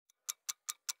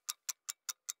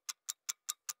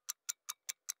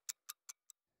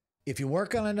If you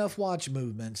work on enough watch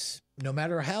movements, no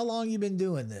matter how long you've been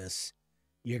doing this,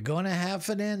 you're going to have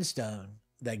an end stone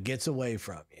that gets away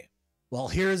from you. Well,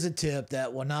 here's a tip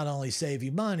that will not only save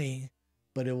you money,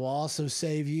 but it will also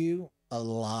save you a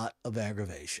lot of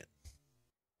aggravation.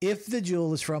 If the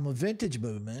jewel is from a vintage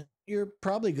movement, you're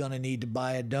probably going to need to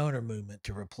buy a donor movement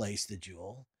to replace the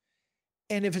jewel.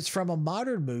 And if it's from a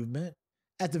modern movement,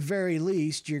 at the very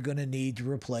least, you're going to need to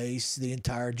replace the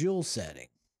entire jewel setting.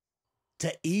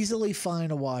 To easily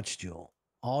find a watch jewel,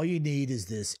 all you need is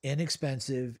this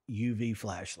inexpensive UV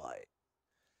flashlight.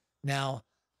 Now,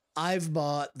 I've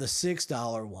bought the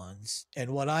 $6 ones, and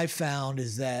what I found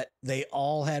is that they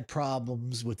all had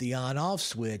problems with the on-off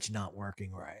switch not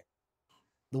working right.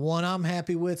 The one I'm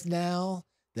happy with now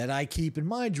that I keep in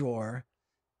my drawer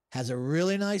has a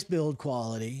really nice build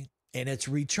quality, and it's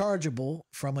rechargeable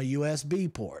from a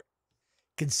USB port.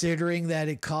 Considering that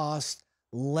it costs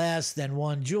less than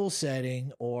one jewel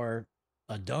setting, or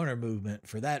a donor movement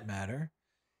for that matter,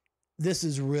 this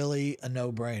is really a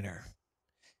no-brainer.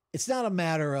 It's not a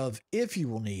matter of if you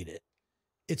will need it.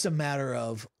 It's a matter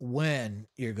of when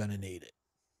you're going to need it.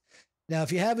 Now,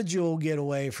 if you have a jewel get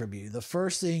away from you, the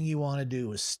first thing you want to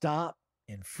do is stop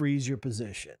and freeze your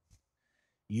position.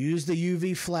 Use the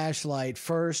UV flashlight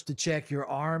first to check your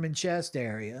arm and chest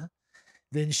area,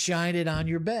 then shine it on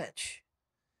your bench.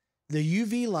 The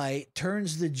UV light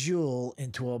turns the jewel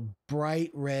into a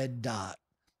bright red dot,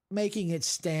 making it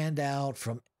stand out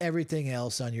from everything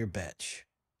else on your bench.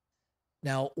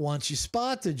 Now, once you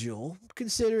spot the jewel,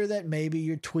 consider that maybe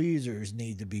your tweezers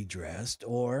need to be dressed,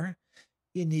 or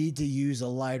you need to use a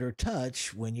lighter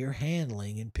touch when you're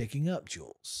handling and picking up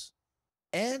jewels.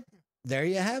 And there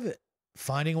you have it.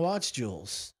 Finding watch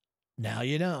jewels. Now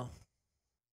you know.